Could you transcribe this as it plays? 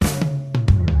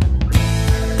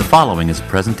following is a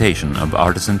presentation of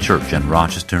Artisan Church in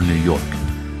Rochester, New York.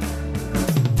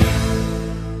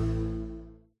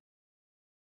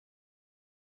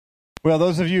 Well,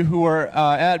 those of you who were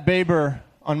at Baber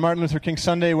on Martin Luther King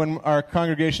Sunday when our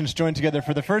congregations joined together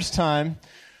for the first time,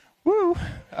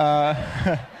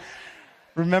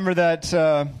 remember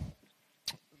that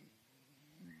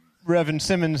Reverend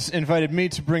Simmons invited me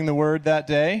to bring the word that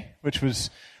day, which was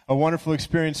a wonderful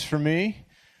experience for me,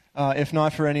 if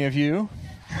not for any of you.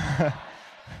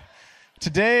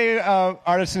 Today,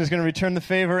 Artisan is going to return the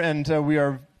favor, and we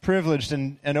are privileged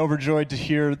and overjoyed to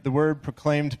hear the word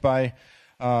proclaimed by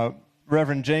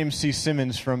Reverend James C.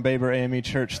 Simmons from Baber AME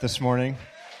Church this morning.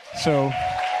 So,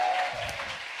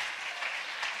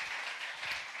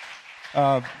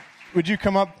 would you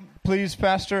come up, please,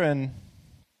 Pastor? And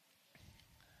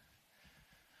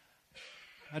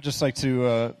I'd just like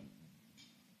to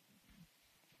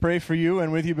pray for you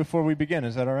and with you before we begin.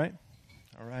 Is that all right?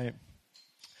 All right.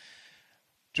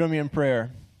 Join me in prayer.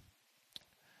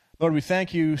 Lord, we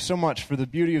thank you so much for the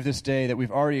beauty of this day that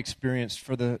we've already experienced,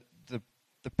 for the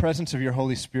presence of your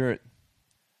Holy Spirit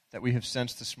that we have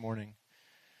sensed this morning.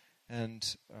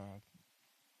 And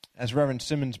as Reverend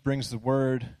Simmons brings the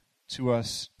word to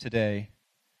us today,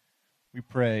 we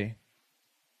pray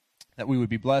that we would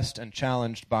be blessed and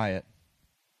challenged by it,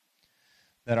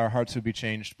 that our hearts would be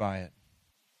changed by it,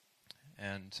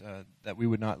 and that we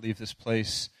would not leave this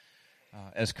place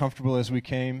as comfortable as we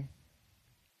came,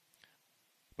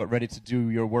 but ready to do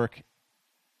your work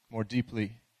more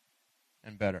deeply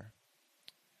and better.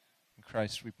 In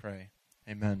Christ we pray.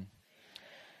 Amen.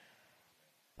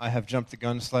 I have jumped the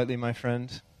gun slightly, my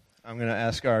friend. I'm going to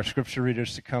ask our scripture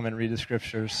readers to come and read the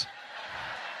scriptures.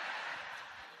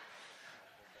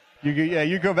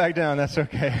 You go back down. That's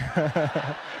okay.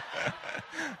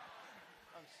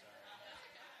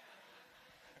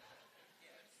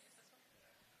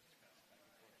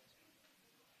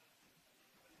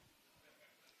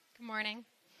 Good morning.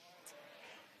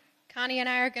 Connie and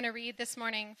I are going to read this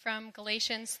morning from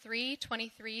Galatians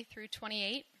 3:23 through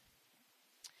 28.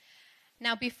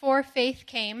 Now before faith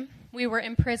came, we were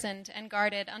imprisoned and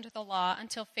guarded under the law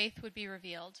until faith would be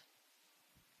revealed.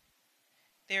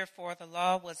 Therefore the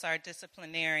law was our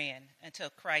disciplinarian until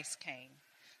Christ came,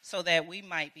 so that we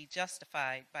might be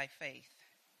justified by faith.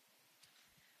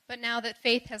 But now that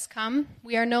faith has come,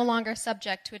 we are no longer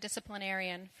subject to a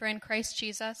disciplinarian, for in Christ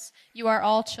Jesus you are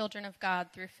all children of God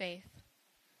through faith.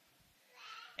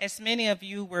 As many of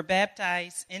you were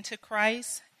baptized into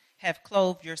Christ, have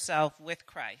clothed yourself with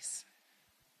Christ.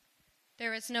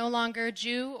 There is no longer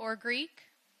Jew or Greek.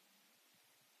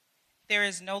 There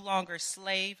is no longer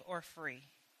slave or free.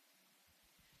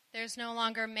 There is no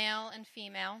longer male and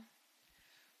female.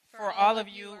 For all of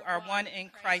you are one in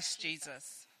Christ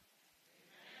Jesus.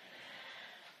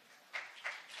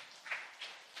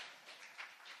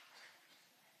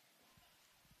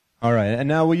 All right, and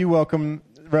now will you welcome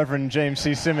Reverend James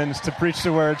C. Simmons to preach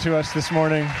the word to us this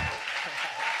morning.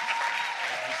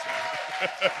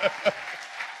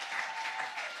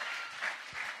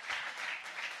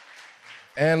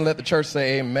 And let the church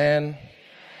say amen,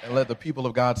 and let the people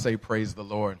of God say praise the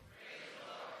Lord.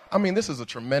 I mean, this is a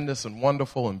tremendous and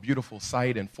wonderful and beautiful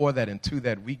sight, and for that and to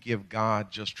that, we give God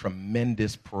just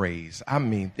tremendous praise. I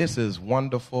mean, this is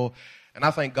wonderful, and I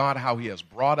thank God how he has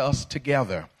brought us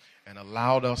together and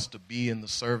allowed us to be in the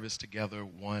service together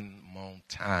one more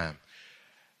time.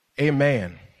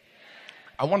 Amen.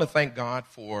 I want to thank God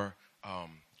for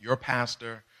your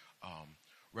pastor,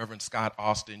 Reverend Scott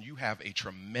Austin. You have a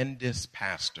tremendous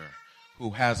pastor who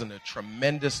has a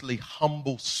tremendously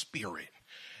humble spirit.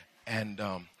 And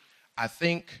I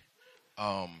think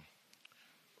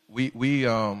we're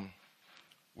on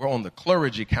the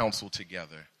clergy council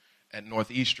together at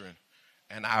Northeastern.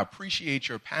 And I appreciate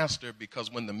your pastor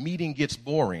because when the meeting gets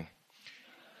boring,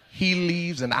 he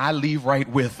leaves and I leave right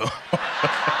with him.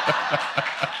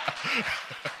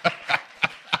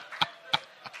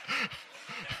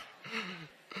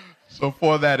 So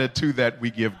for that and to that,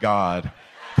 we give God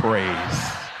praise.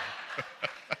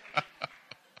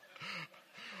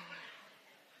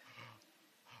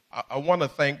 I want to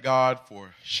thank God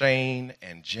for Shane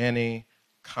and Jenny,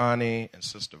 Connie, and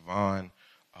Sister Vaughn,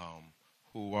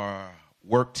 who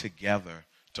work together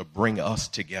to bring us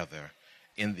together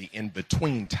in the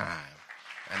in-between time.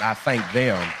 And I thank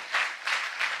them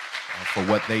for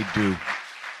what they do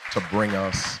to bring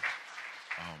us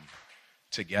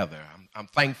together. I'm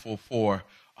thankful for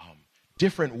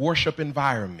different worship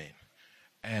environment.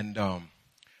 And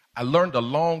I learned a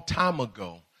long time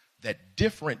ago that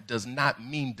different does not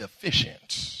mean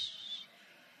deficient.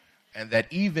 and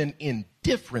that even in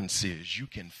differences, you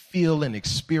can feel and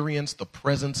experience the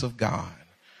presence of God.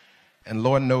 And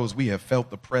Lord knows we have felt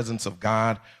the presence of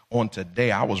God on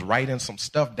today. I was writing some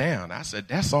stuff down. I said,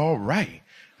 that's all right.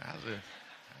 I said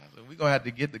we're going to have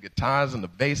to get the guitars and the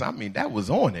bass. I mean, that was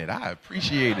on it. I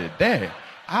appreciated that.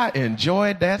 I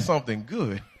enjoyed that, something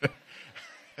good.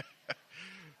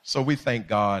 So we thank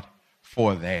God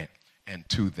for that and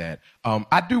to that.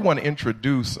 I do want to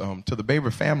introduce to the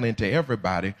Baber family and to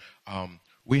everybody,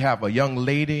 we have a young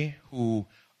lady who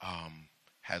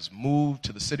has moved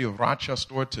to the city of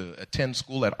Rochester to attend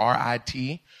school at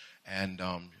RIT, and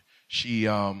she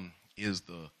is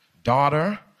the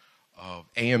daughter of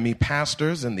AME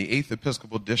pastors in the 8th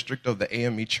Episcopal District of the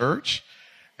AME Church,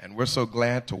 and we're so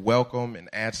glad to welcome and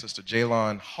add Sister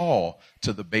Jaylon Hall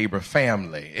to the Baber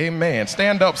family. Amen.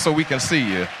 Stand up so we can see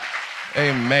you.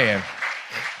 Amen.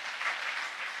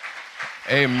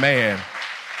 Amen.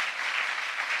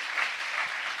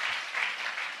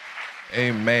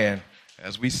 Amen.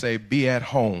 As we say, be at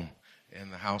home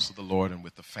in the house of the Lord and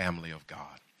with the family of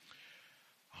God.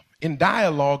 In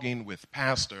dialoguing with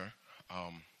Pastor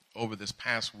over this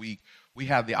past week, we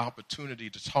had the opportunity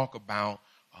to talk about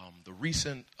the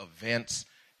recent events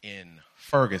in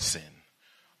Ferguson,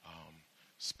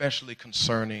 especially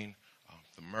concerning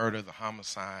the murder, the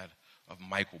homicide of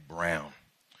Michael Brown.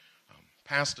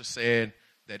 Pastor said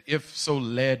that if so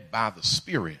led by the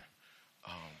Spirit,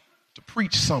 to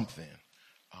preach something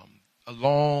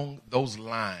along those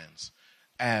lines,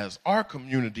 as our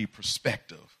community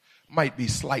perspective might be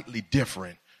slightly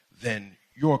different than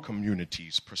your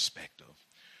community's perspective.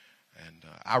 And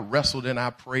I wrestled and I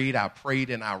prayed, I prayed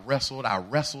and I wrestled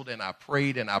and I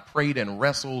prayed and I prayed and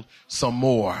wrestled some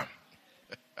more.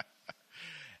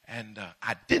 And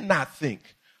I did not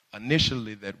think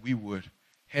initially that we would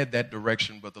head that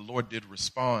direction, but the Lord did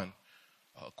respond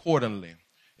accordingly.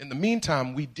 In the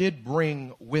meantime, we did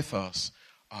bring with us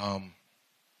a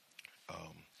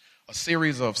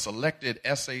series of selected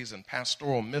essays and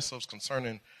pastoral missives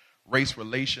concerning race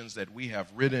relations that we have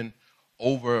written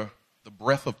over the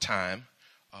breadth of time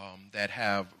that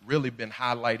have really been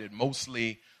highlighted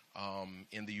mostly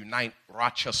in the Unite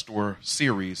Rochester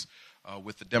series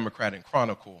with the Democratic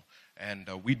Chronicle. And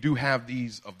we do have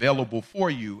these available for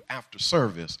you after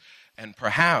service. And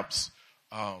perhaps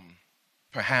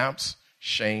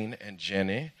Shane and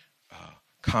Jenny,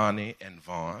 Connie and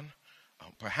Vaughn,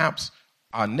 perhaps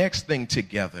our next thing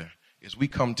together is we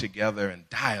come together and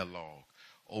dialogue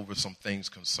over some things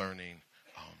concerning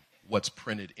what's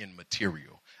printed in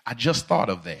material. I just thought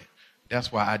of that.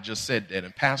 That's why I just said that.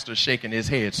 And Pastor's shaking his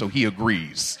head, so he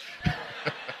agrees.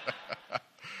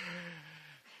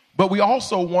 But we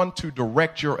also want to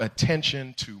direct your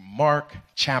attention to Mark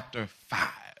chapter 5.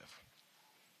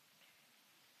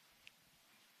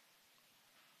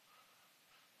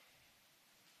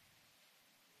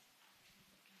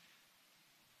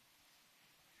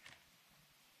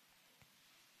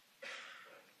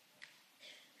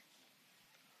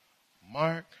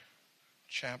 Mark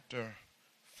chapter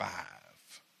 5.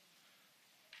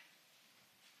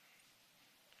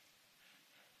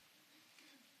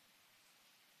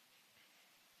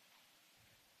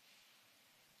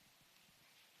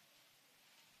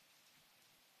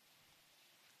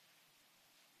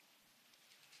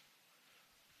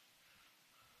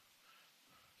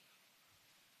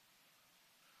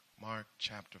 Mark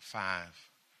chapter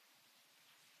 5.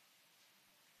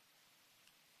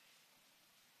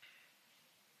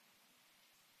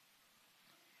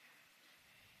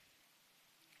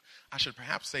 I should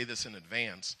perhaps say this in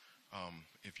advance.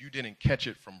 If you didn't catch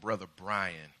it from Brother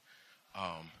Brian,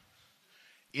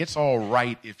 it's all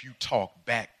right if you talk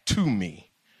back to me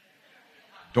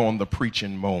during the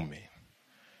preaching moment.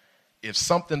 If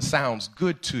something sounds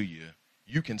good to you,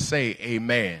 you can say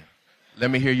amen. Let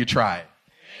me hear you try it.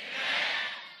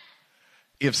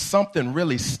 If something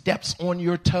really steps on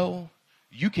your toe,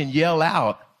 you can yell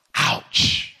out,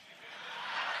 ouch.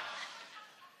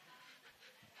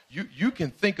 You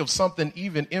can think of something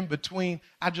even in between.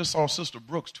 I just saw Sister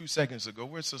Brooks 2 seconds ago.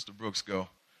 Where'd Sister Brooks go?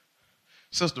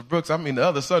 Sister Brooks, the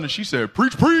other Sunday, she said,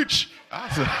 preach, preach. I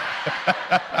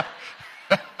said,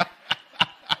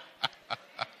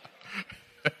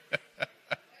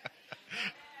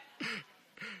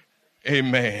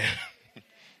 amen.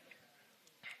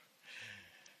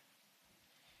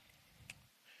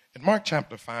 In Mark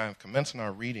chapter 5, commencing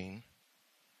our reading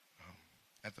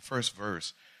at the first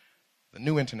verse, the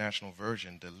New International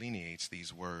Version delineates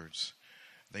these words.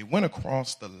 They went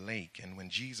across the lake, and when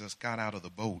Jesus got out of the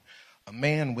boat, a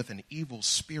man with an evil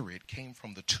spirit came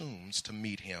from the tombs to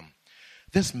meet him.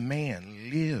 This man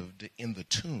lived in the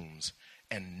tombs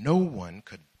and no one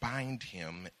could bind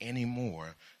him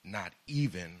anymore, not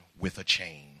even with a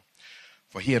chain.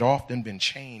 For he had often been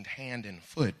chained hand and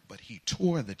foot, but he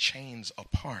tore the chains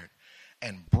apart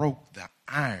and broke the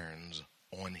irons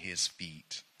on his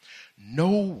feet. No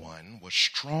one was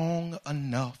strong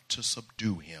enough to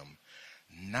subdue him.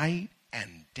 Night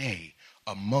and day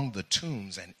among the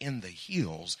tombs and in the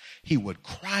hills, he would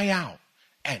cry out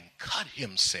and cut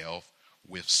himself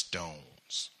with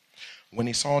stones. When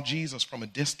he saw Jesus from a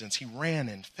distance, he ran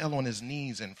and fell on his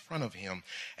knees in front of him,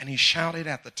 and he shouted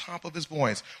at the top of his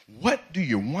voice, "What do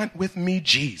you want with me,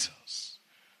 Jesus?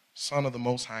 Son of the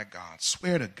Most High God,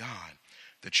 swear to God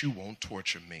that you won't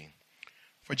torture me."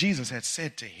 For Jesus had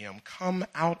said to him, "Come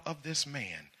out of this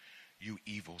man, you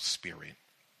evil spirit."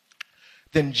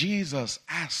 Then Jesus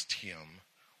asked him,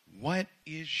 "What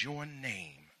is your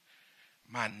name?"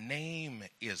 "My name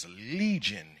is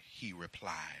Legion," he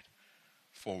replied,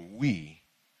 "for we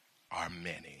are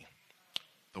many."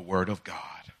 The word of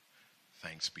God.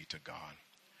 Thanks be to God.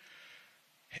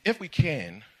 If we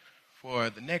can, for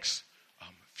the next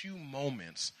few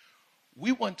moments,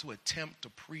 we want to attempt to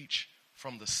preach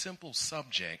from the simple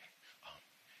subject,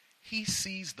 he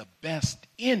sees the best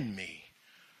in me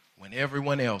when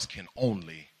everyone else can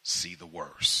only see the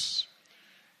worst.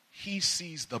 He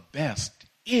sees the best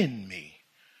in me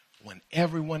when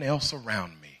everyone else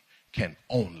around me can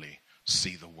only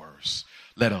see the worst.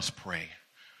 Let us pray.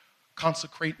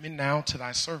 Consecrate me now to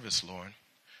thy service, Lord,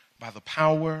 by the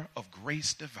power of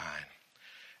grace divine,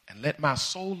 and let my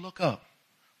soul look up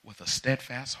with a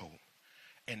steadfast hope.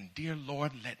 And dear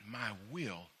Lord, let my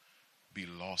will be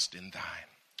lost in thine.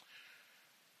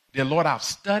 Dear Lord, I've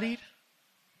studied,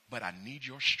 but I need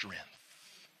your strength.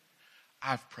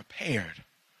 I've prepared,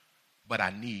 but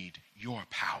I need your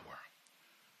power.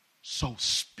 So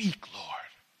speak, Lord.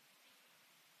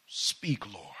 Speak,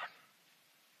 Lord.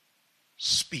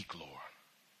 Speak, Lord.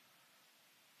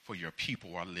 For your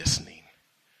people are listening.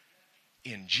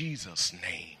 In Jesus'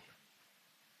 name,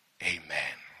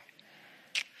 amen.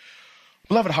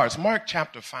 Beloved hearts, Mark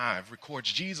chapter 5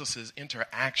 records Jesus'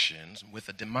 interactions with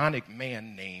a demonic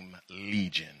man named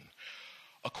Legion.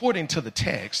 According to the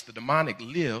text, the demonic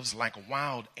lives like a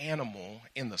wild animal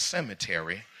in the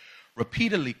cemetery,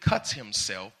 repeatedly cuts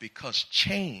himself because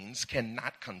chains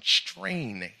cannot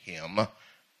constrain him,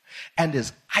 and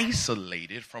is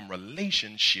isolated from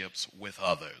relationships with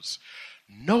others.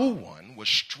 No one was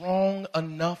strong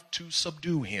enough to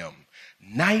subdue him.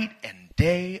 Night and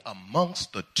day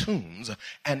amongst the tombs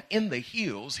and in the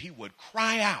hills, he would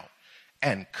cry out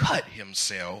and cut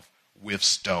himself with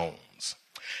stones.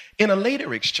 In a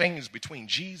later exchange between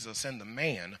Jesus and the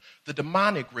man, the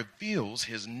demonic reveals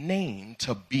his name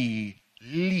to be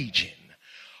Legion,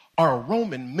 are a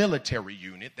Roman military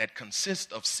unit that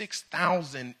consists of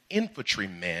 6,000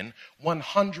 infantrymen,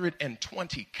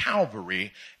 120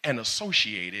 cavalry, and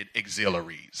associated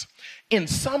auxiliaries. In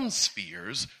some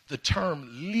spheres, the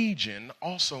term legion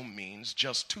also means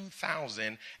just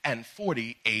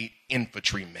 2,048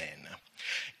 infantrymen.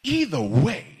 Either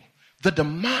way, the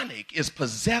demonic is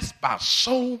possessed by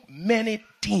so many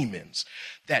demons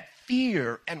that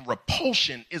fear and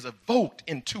repulsion is evoked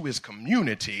into his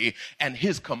community, and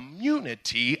his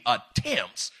community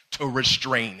attempts to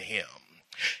restrain him.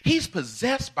 He's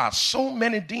possessed by so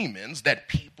many demons that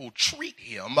people treat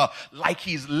him like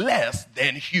he's less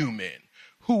than human.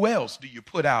 Who else do you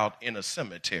put out in a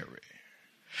cemetery?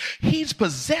 He's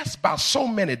possessed by so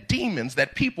many demons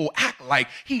that people act like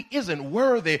he isn't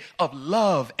worthy of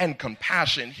love and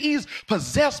compassion. He's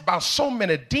possessed by so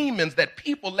many demons that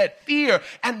people let fear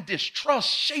and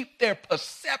distrust shape their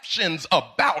perceptions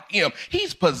about him.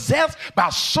 He's possessed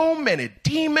by so many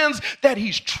demons that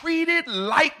he's treated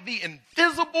like the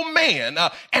invisible man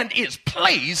and is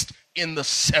placed in the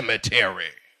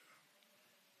cemetery.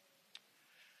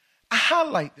 I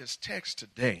highlight this text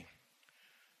today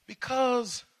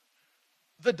because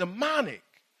the demonic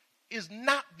is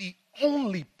not the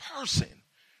only person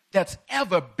that's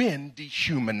ever been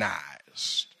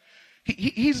dehumanized.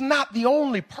 He's not the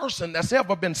only person that's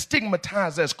ever been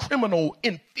stigmatized as criminal,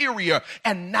 inferior,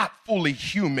 and not fully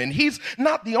human. He's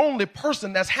not the only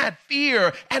person that's had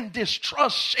fear and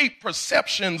distrust shape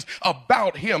perceptions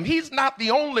about him. He's not the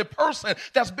only person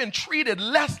that's been treated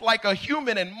less like a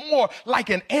human and more like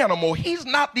an animal. He's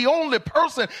not the only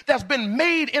person that's been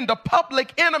made into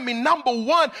public enemy number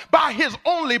one by his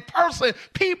only person.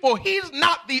 People, he's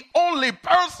not the only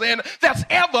person that's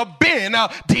ever been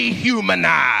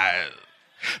dehumanized.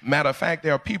 Matter of fact,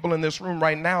 there are people in this room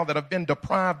right now that have been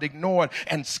deprived, ignored,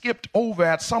 and skipped over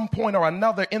at some point or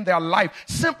another in their life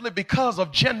simply because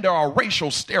of gender or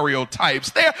racial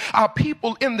stereotypes. There are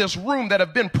people in this room that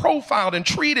have been profiled and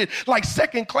treated like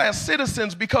second-class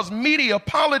citizens because media,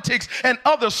 politics, and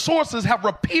other sources have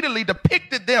repeatedly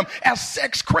depicted them as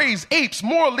sex-crazed apes,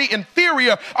 morally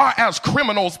inferior, or as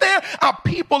criminals. There are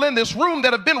people in this room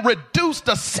that have been reduced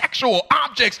to sexual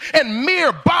objects and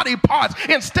mere body parts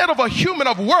instead of a human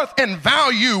of worth and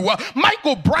value.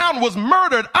 Michael Brown was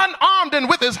murdered unarmed and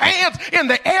with his hands in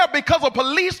the air because a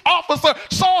police officer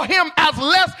saw him as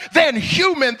less than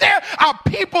human. There are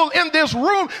people in this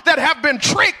room that have been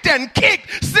tricked and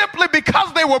kicked simply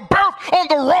because they were birthed on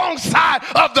the wrong side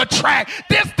of the track.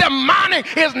 This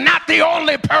demonic is not the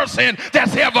only person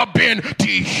that's ever been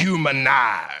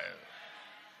dehumanized.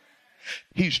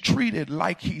 He's treated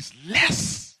like he's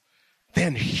less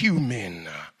than human.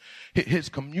 His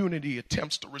community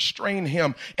attempts to restrain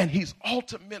him, and he's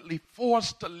ultimately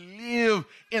forced to live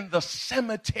in the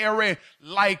cemetery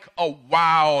like a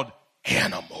wild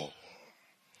animal.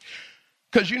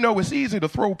 Because, it's easy to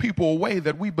throw people away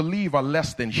that we believe are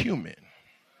less than human.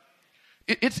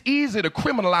 It's easy to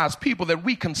criminalize people that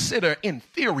we consider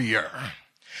inferior.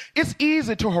 It's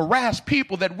easy to harass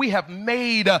people that we have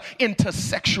made into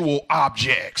sexual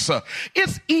objects.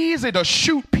 It's easy to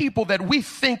shoot people that we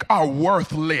think are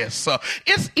worthless.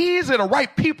 It's easy to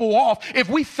write people off if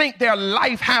we think their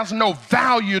life has no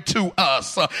value to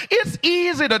us. It's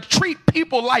easy to treat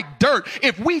people like dirt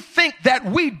if we think that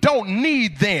we don't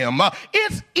need them.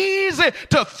 It's easy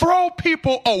to throw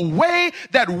people away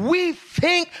that we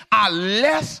think are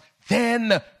less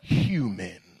than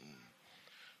human.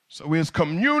 So his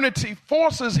community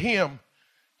forces him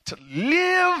to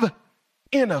live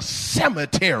in a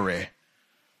cemetery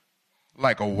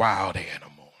like a wild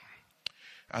animal.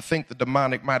 I think the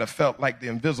demonic might have felt like the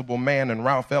invisible man in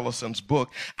Ralph Ellison's book,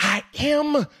 I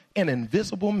Am an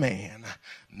Invisible Man.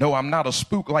 No, I'm not a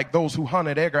spook like those who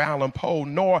hunted Edgar Allan Poe,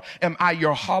 nor am I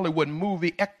your Hollywood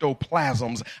movie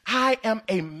ectoplasms. I am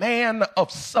a man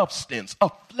of substance,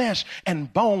 of flesh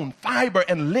and bone, fiber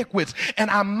and liquids, and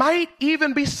I might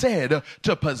even be said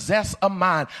to possess a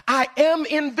mind. I am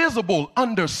invisible,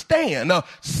 understand,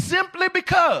 simply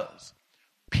because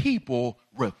people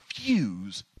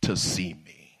refuse to see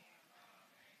me.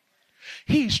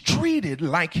 He's treated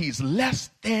like he's less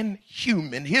than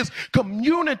human. His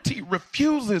community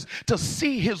refuses to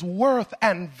see his worth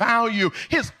and value.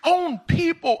 His own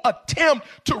people attempt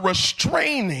to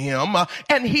restrain him,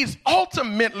 and he's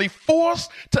ultimately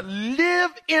forced to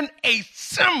live in a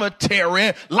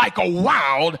cemetery like a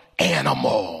wild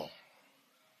animal.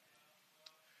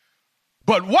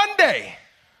 But one day,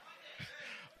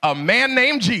 a man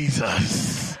named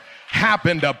Jesus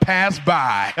happened to pass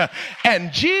by,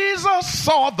 and Jesus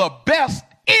saw the best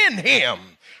in him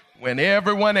when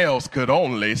everyone else could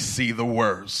only see the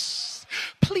worst.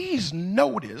 Please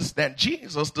notice that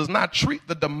Jesus does not treat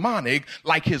the demonic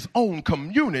like his own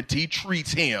community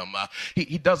treats him.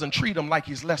 He doesn't treat him like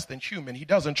he's less than human. He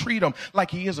doesn't treat him like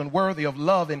he isn't worthy of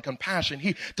love and compassion.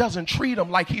 He doesn't treat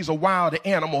him like he's a wild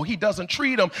animal. He doesn't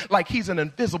treat him like he's an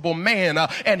invisible man.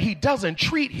 And he doesn't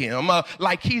treat him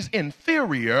like he's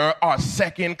inferior or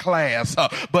second class.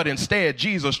 But instead,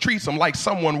 Jesus treats him like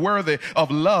someone worthy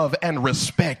of love and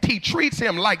respect. He treats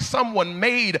him like someone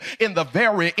made in the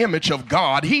very image of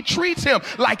God. He treats him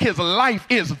like his life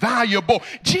is valuable.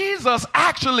 Jesus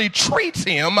actually treats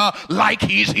him like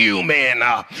he's human.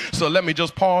 So let me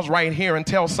just pause right here and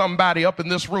tell somebody up in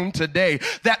this room today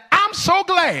that I'm so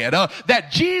glad that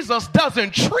Jesus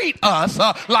doesn't treat us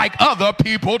like other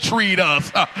people treat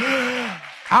us.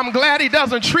 I'm glad he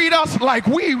doesn't treat us like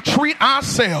we treat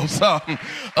ourselves.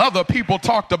 Other people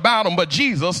talked about him, but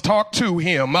Jesus talked to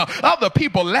him. Other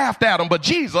people laughed at him, but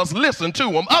Jesus listened to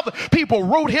him. Other people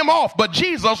wrote him off, but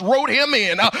Jesus wrote him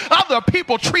in. Other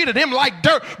people treated him like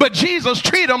dirt, but Jesus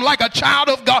treated him like a child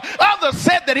of God. Others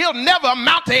said that he'll never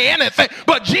amount to anything,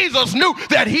 but Jesus knew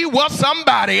that he was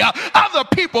somebody. Other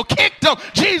people kicked him.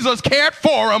 Jesus cared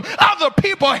for him. Other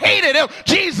people hated him.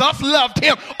 Jesus loved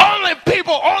him.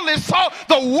 People only saw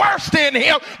the worst in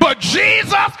him, but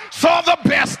Jesus saw the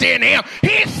best in him.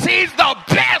 He sees the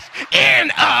best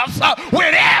in us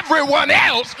when everyone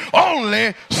else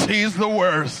only sees he's the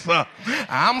worst.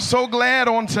 I'm so glad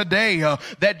on today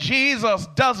that Jesus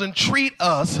doesn't treat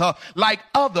us like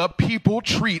other people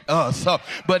treat us,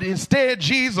 but instead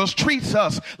Jesus treats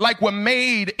us like we're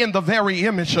made in the very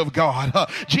image of God.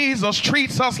 Jesus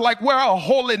treats us like we're a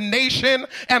holy nation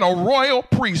and a royal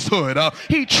priesthood.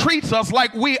 He treats us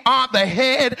like we are the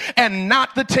head and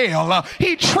not the tail.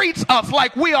 He treats us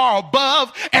like we are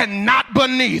above and not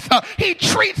beneath. He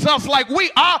treats us like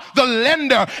we are the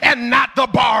lender and not the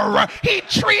borrower. He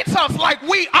treats us like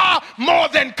we are more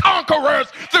than conquerors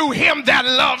through him that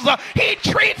loves us. He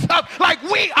treats us like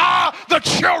we are the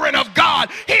children of God.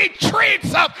 He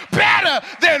treats us better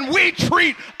than we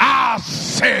treat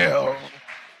ourselves.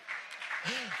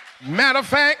 Matter of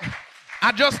fact,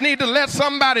 I just need to let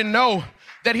somebody know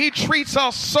that he treats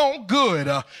us so good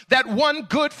that one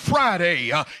Good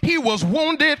Friday, he was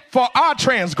wounded for our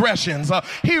transgressions.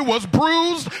 He was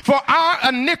bruised for our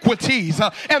iniquities.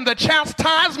 And the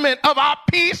chastisement of our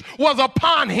peace was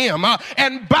upon him.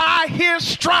 And by his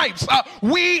stripes,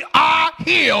 we are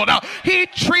healed. He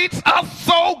treats us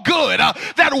so good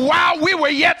that while we were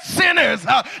yet sinners,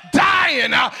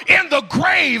 dying in the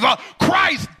grave,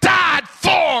 Christ died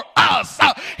for us.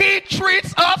 He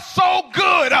treats us so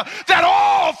good that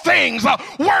all things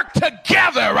work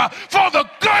together for the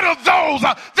good of those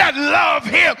that love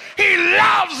him. He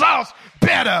loves us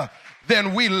better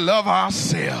than we love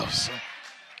ourselves.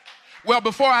 Well,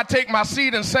 before I take my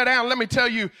seat and sit down, let me tell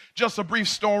you just a brief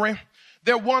story.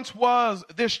 There once was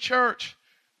this church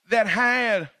that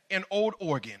had an old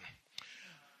organ.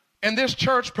 And this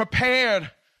church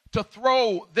prepared to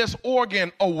throw this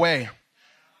organ away.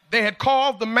 They had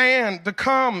called the man to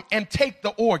come and take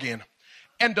the organ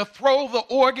and to throw the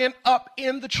organ up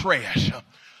in the trash.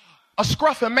 A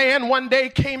scruffy man one day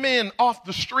came in off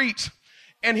the street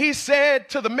and he said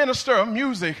to the minister of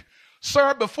music,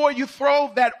 "Sir, before you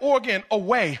throw that organ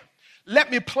away, let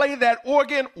me play that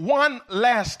organ one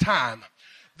last time."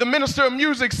 The minister of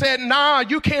music said, "Nah,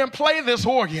 you can't play this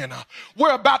organ.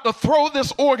 We're about to throw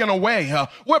this organ away.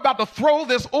 We're about to throw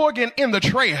this organ in the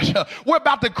trash. We're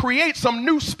about to create some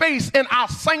new space in our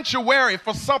sanctuary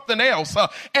for something else.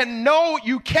 And no,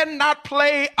 you cannot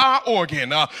play our organ."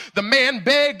 The man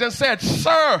begged and said,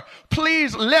 "Sir,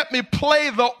 please let me play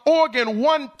the organ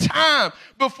one time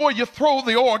before you throw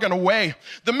the organ away."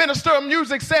 The minister of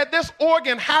music said, "This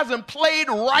organ hasn't played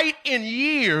right in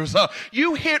years.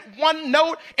 You hit one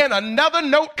note and another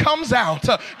note comes out.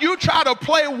 You try to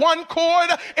play one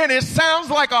chord and it sounds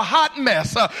like a hot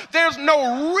mess. There's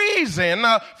no reason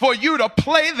for you to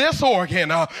play this organ."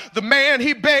 The man,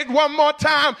 he begged one more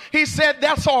time. He said,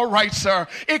 "That's all right, sir.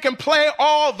 It can play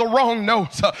all the wrong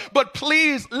notes, but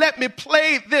please let me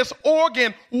play this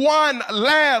organ one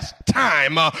last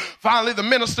time." Finally, the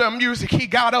minister of music, he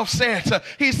got upset.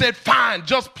 He said, "Fine,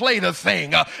 just play the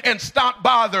thing and stop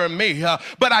bothering me.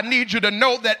 But I need you to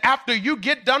know that after you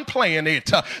get done playing it,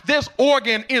 this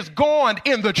organ is gone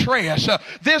in the trash.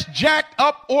 This jacked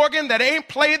up organ that ain't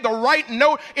played the right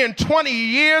note in 20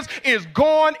 years is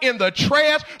gone in the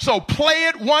trash. So play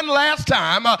it one last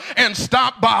time and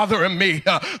stop bothering me."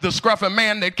 The scruffy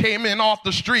man that came in off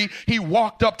the street, he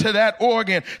walked up to that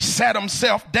organ, sat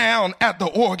himself down at the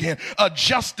organ,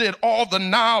 adjusted all the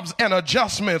knobs and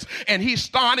adjustments, and he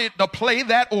started to play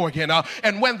that organ.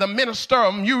 And when the minister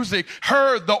of music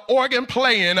heard the organ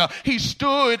playing, he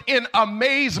stood in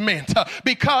amazement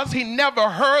because he never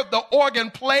heard the organ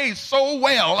play so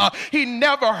well. He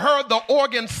never heard the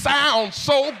organ sound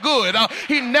so good.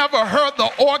 He never heard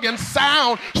the organ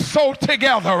sound so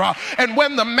together. And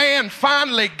when the man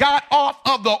finally got off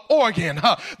of the organ,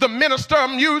 the minister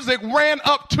of music ran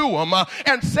up to him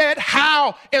and said,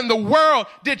 "How in the world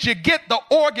did you get the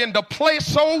organ to play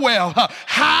so well?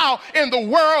 How in the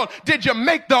world did you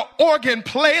make the organ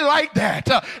play like that?"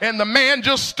 And the man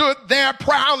just stood there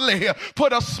proudly,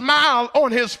 put a smile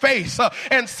on his face,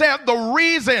 and said, "The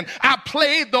reason I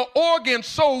played the organ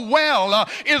so well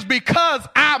is because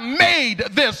I made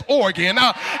this organ,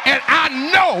 and I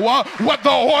know what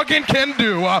the organ can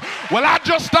do." Well, I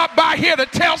just stopped by here to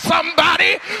tell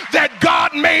somebody that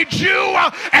God made you,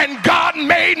 and God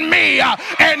made me,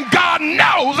 and God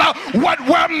knows what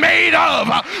we're made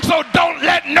of. So don't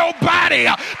let nobody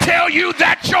tell you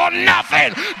that you're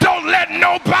nothing. Don't let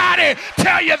nobody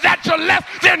tell you that you're less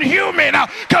than human,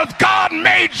 because God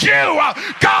made you,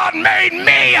 God made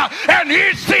me, and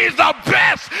he sees the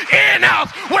best in us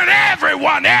when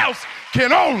everyone else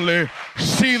can only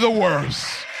see the worst.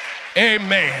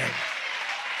 Amen.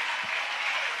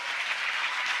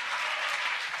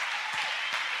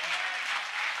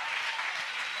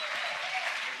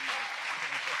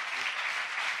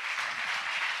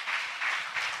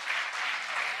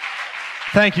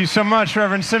 Thank you so much,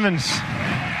 Reverend Simmons.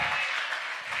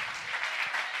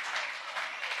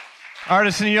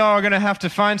 Artists and y'all are going to have to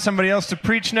find somebody else to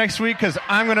preach next week because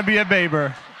I'm going to be a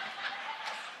baber.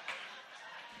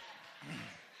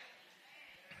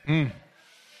 Whew.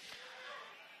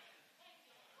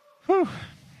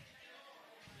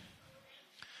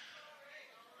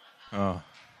 Oh.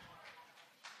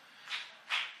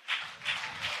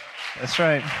 That's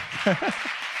right.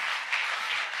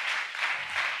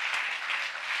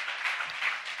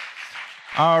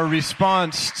 Our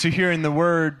response to hearing the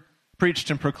word preached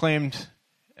and proclaimed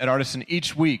at Artisan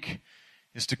each week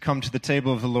is to come to the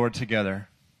table of the Lord together.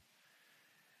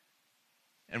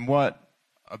 And what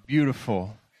a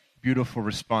beautiful, beautiful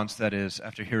response that is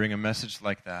after hearing a message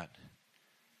like that.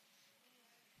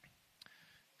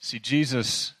 See,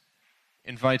 Jesus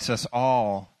invites us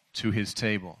all to his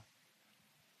table.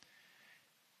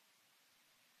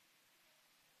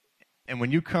 And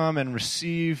when you come and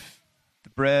receive the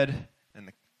bread and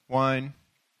the wine,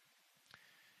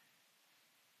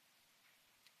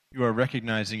 you are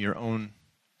recognizing your own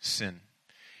sin.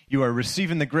 You are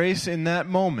receiving the grace in that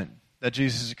moment that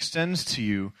Jesus extends to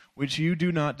you, which you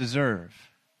do not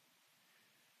deserve.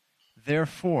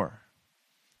 Therefore,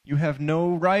 you have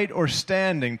no right or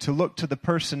standing to look to the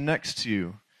person next to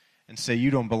you and say,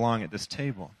 you don't belong at this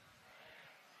table.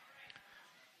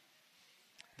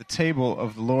 The table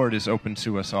of the Lord is open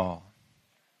to us all.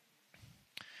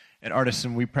 At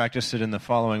Artisan, we practice it in the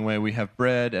following way. We have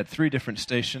bread at 3 different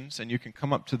stations, and you can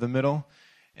come up to the middle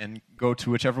and go to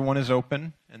whichever one is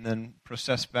open, and then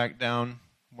process back down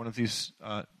one of these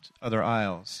other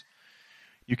aisles.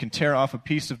 You can tear off a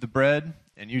piece of the bread,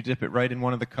 and you dip it right in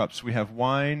one of the cups. We have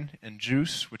wine and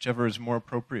juice, whichever is more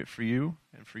appropriate for you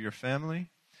and for your family.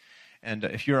 And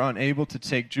if you're unable to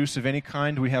take juice of any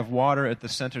kind, we have water at the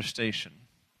center station.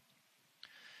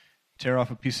 Tear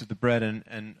off a piece of the bread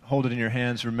and hold it in your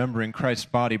hands, remembering Christ's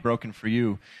body broken for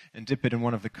you, and dip it in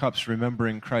one of the cups,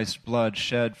 remembering Christ's blood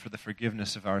shed for the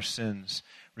forgiveness of our sins.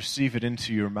 Receive it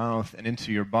into your mouth and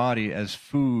into your body as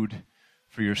food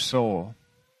for your soul.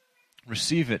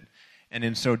 Receive it, and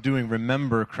in so doing,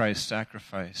 remember Christ's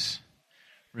sacrifice.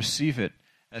 Receive it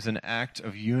as an act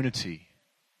of unity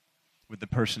with the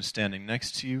person standing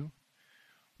next to you,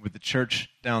 with the church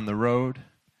down the road,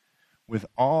 with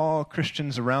all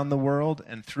Christians around the world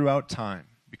and throughout time,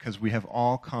 because we have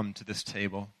all come to this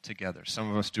table together. Some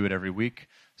of us do it every week.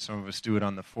 Some of us do it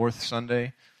on the 4th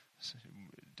Sunday.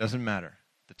 It doesn't matter.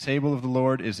 The table of the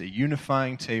Lord is a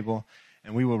unifying table,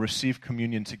 and we will receive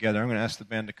communion together. I'm going to ask the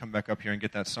band to come back up here and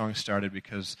get that song started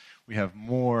because we have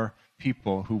more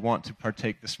people who want to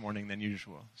partake this morning than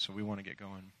usual. So we want to get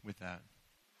going with that.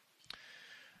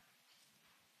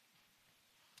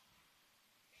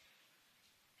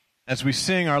 As we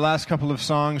sing our last couple of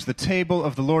songs, the table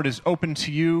of the Lord is open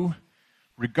to you,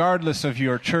 regardless of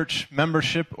your church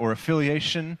membership or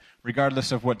affiliation,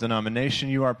 regardless of what denomination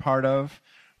you are part of,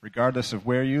 regardless of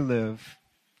where you live,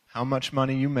 how much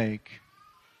money you make.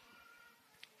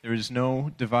 There is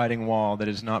no dividing wall that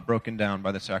is not broken down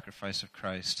by the sacrifice of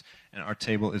Christ, and our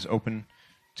table is open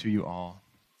to you all.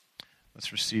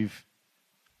 Let's receive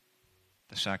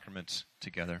the sacraments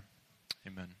together.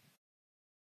 Amen.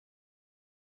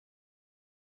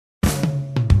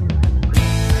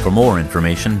 For more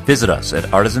information, visit us at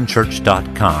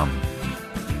artisanchurch.com.